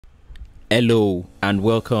Hello and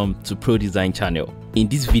welcome to Pro Design channel. In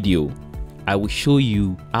this video, I will show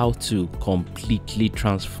you how to completely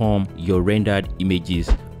transform your rendered images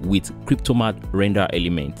with Cryptomatte render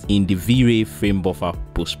elements in the Vray frame buffer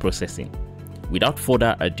post-processing. Without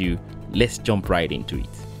further ado, let's jump right into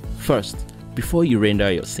it. First, before you render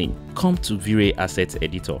your scene, come to Vray Assets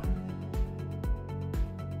Editor.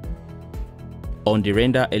 On the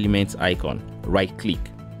render elements icon, right-click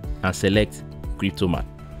and select Cryptomatte.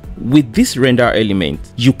 With this render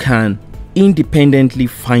element, you can independently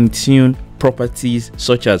fine-tune properties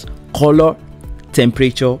such as color,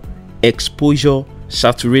 temperature, exposure,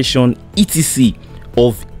 saturation, etc.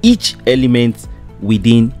 of each element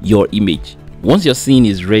within your image. Once your scene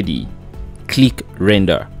is ready, click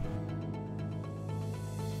render.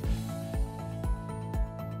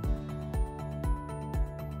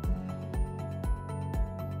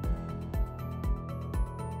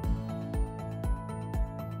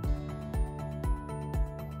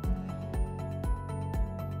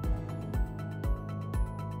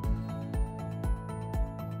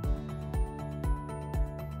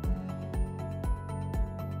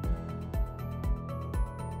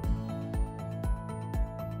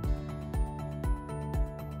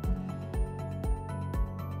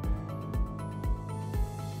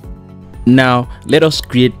 Now let us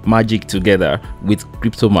create magic together with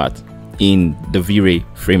Cryptomatte in the Vray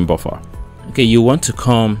frame buffer. Okay, you want to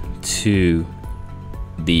come to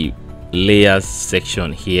the layers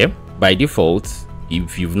section here. By default,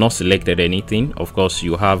 if you've not selected anything, of course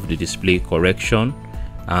you have the display correction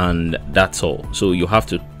and that's all. So you have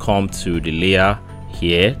to come to the layer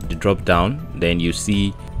here, the drop down, then you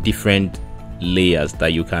see different layers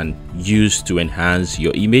that you can use to enhance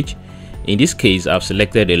your image. In this case, I've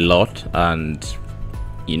selected a lot and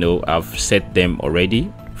I've set them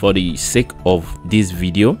already. For the sake of this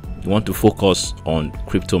video, you want to focus on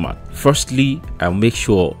Cryptomatte. Firstly, I'll make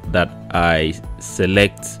sure that I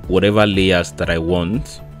select whatever layers that I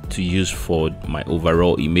want to use for my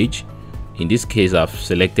overall image. In this case, I've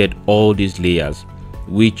selected all these layers,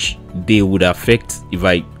 which they would affect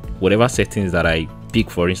whatever settings that I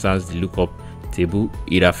pick. For instance, the lookup table,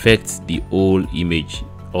 it affects the whole image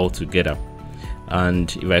altogether.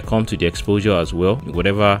 And if I come to the exposure as well,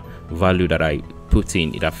 whatever value that I put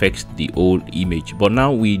in, it affects the whole image. But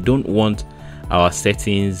now we don't want our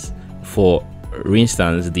settings, for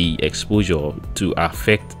instance the exposure, to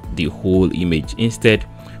affect the whole image. Instead,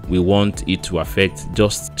 we want it to affect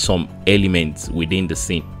just some elements within the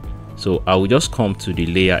scene. So I will just come to the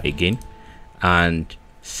layer again and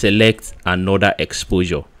select another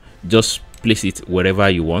exposure. Just place it wherever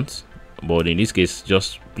you want, but in this case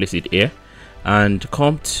just place it here, and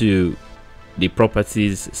come to the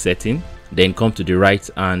properties setting, then come to the right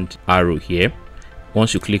hand arrow here.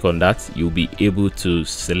 Once you click on that, you'll be able to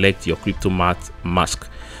select your Cryptomatte mask.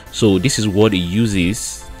 So this is what it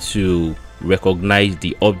uses to recognize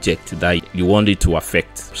the object that you want it to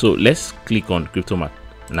affect. So let's click on Cryptomatte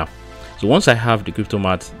now. So once I have the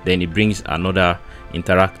Cryptomatte, then it brings another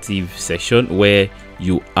interactive session where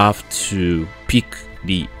you have to pick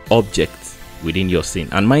the object within your scene.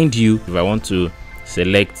 And mind you, if I want to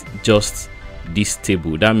select just this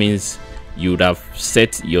table, that means you would have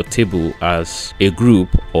set your table as a group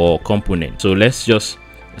or component. So let's just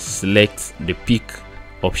select the pick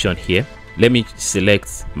option here. Let me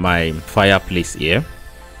select my fireplace here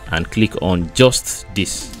and click on just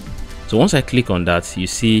this. So once I click on that, you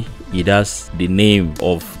see it has the name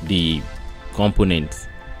of the component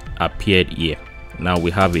appeared here. Now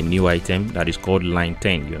we have a new item that is called line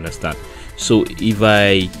 10, you understand? So if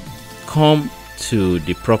I come to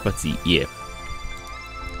the property here,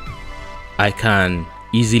 I can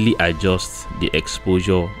easily adjust the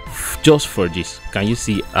exposure just for this. Can you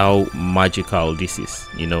see how magical this is?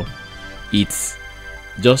 It's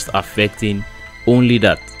just affecting only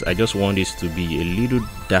that. I just want this to be a little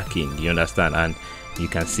darkened, you understand? And you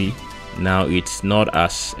can see now it's not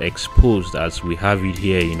as exposed as we have it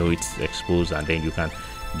here. It's exposed, and then you can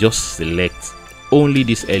just select only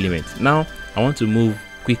this element. Now I want to move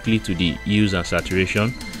quickly to the hues and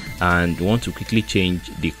saturation, and want to quickly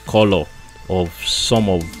change the color of some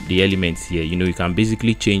of the elements here. You can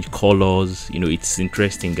basically change colors. It's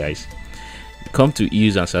interesting, guys. Come to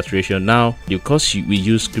hues and saturation. Now because we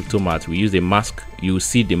use Cryptomatte, we use the mask, you will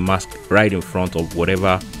see the mask right in front of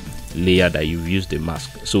whatever layer that you've used the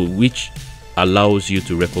mask, so which allows you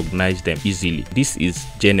to recognize them easily. This is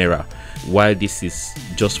general, while this is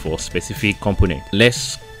just for specific component.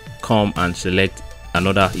 Let's come and select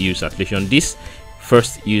another hue saturation. This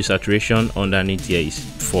first hue saturation underneath here is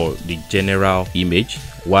for the general image,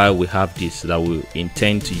 while we have this that we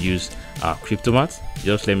intend to use our Cryptomatte.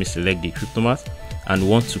 Just let me select the Cryptomatte and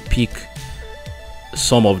want to pick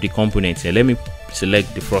some of the components here. Let me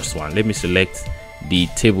select the first one. Let me select the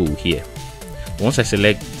table here. Once I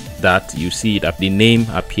select that, you see that the name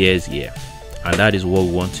appears here, and that is what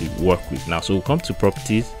we want to work with now. So we'll come to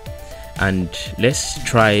properties and let's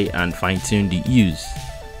try and fine-tune the hues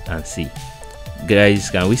and see. Guys,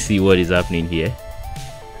 can we see what is happening here?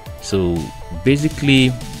 So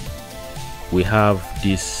basically we have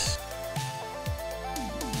this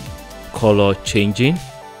color changing.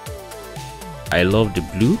 I love the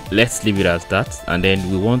blue. Let's leave it as that, and then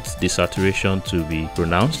we want the saturation to be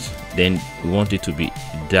pronounced, then we want it to be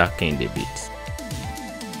darkened a bit.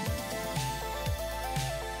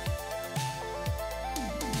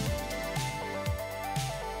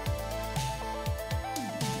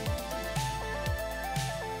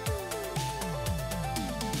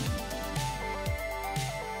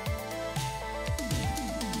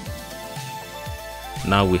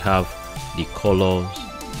 Now we have the colors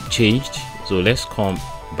changed. So let's come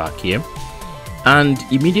back here, and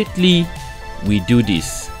immediately we do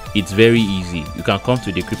this. It's very easy. You can come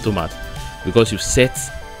to the Cryptomatte because you've set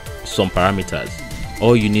some parameters.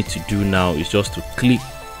 All you need to do now is just to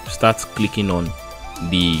start clicking on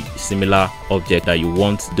the similar object that you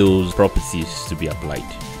want those properties to be applied.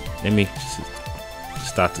 Let me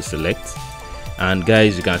start to select, and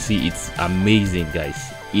guys, you can see it's amazing,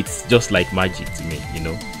 guys. It's just like magic to me, you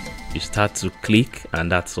know. You start to click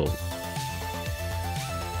and that's all.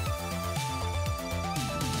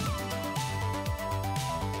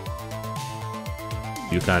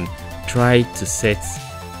 You can try to set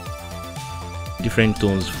different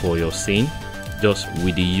tones for your scene just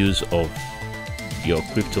with the use of your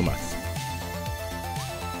Cryptomatte.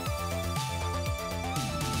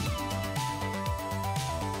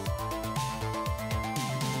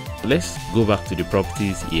 Let's go back to the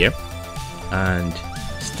properties here and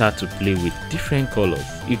start to play with different colors.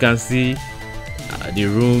 You can see the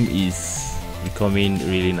room is becoming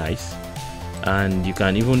really nice, and you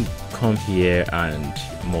can even come here and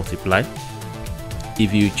multiply.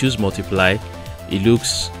 If you choose multiply, it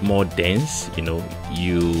looks more dense, you know.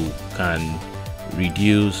 You can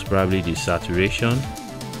reduce probably the saturation,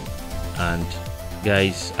 and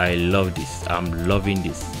guys, I love this. I'm loving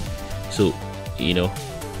this. So, you know,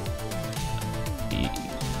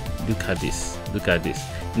 look at this, look at this.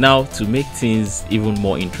 Now, to make things even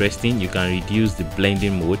more interesting, you can reduce the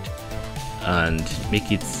blending mode and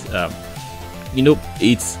make it you know,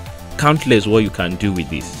 it's countless what you can do with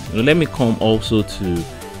this. You know, let me come also to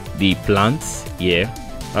the plants here.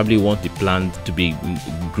 Probably want the plant to be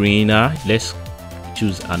greener. Let's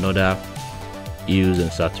choose another hues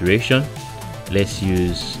and saturation. Let's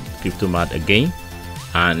use Cryptomatte again,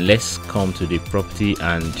 and let's come to the property,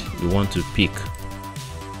 and we want to pick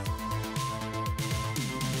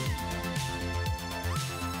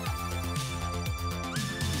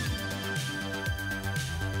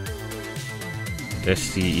let's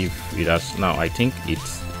see if it has. Now I think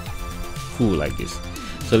it's cool like this.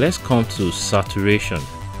 So let's come to saturation.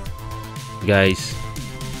 Guys,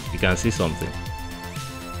 you can see something.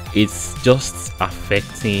 It's just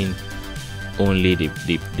affecting only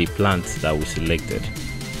the plants that we selected.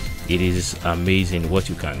 It is amazing what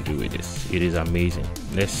you can do with this. It is amazing.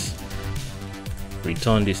 Let's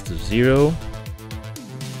return this to 0.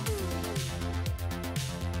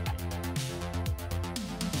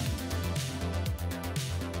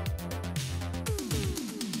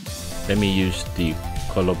 Let me use the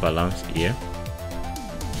color balance here,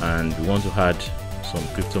 and we want to add some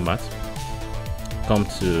Cryptomatte. Come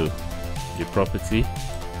to the property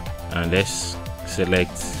and let's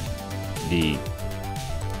select the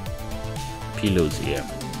pillows here.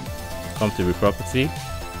 Come to the property,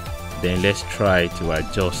 then let's try to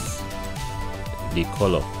adjust the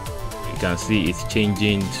color. You can see it's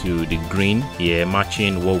changing to the green here,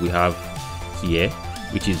 matching what we have here,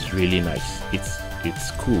 which is really nice.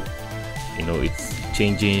 It's cool. You know, it's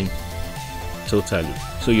changing totally.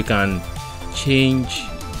 So you can change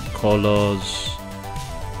colors,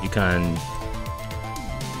 you can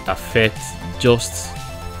affect just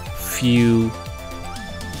few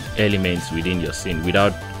elements within your scene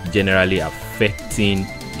without generally affecting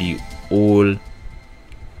the whole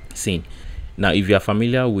scene. Now, if you are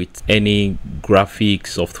familiar with any graphic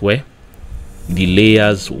software, the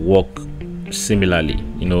layers work similarly.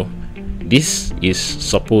 You know, this is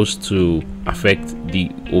supposed to affect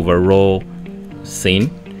the overall scene,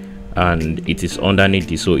 and it is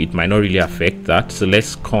underneath it, so it might not really affect that. So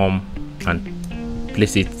let's come and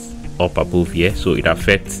place it up above here, so it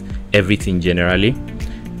affects everything generally.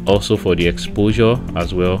 Also for the exposure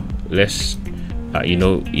as well, let's you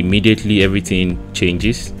know, immediately everything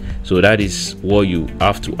changes. So that is what you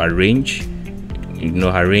have to arrange, you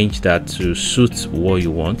know, arrange that to suit what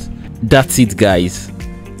you want. That's it, guys.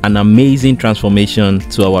 An amazing transformation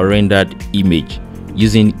to our rendered image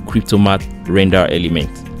using Cryptomatte render element.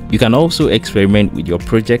 You can also experiment with your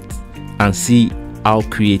project and see how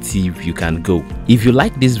creative you can go. If you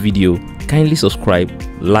like this video, kindly subscribe,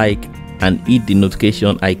 like, and hit the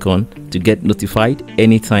notification icon to get notified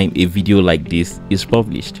anytime a video like this is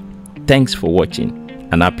published. Thanks for watching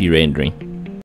and happy rendering.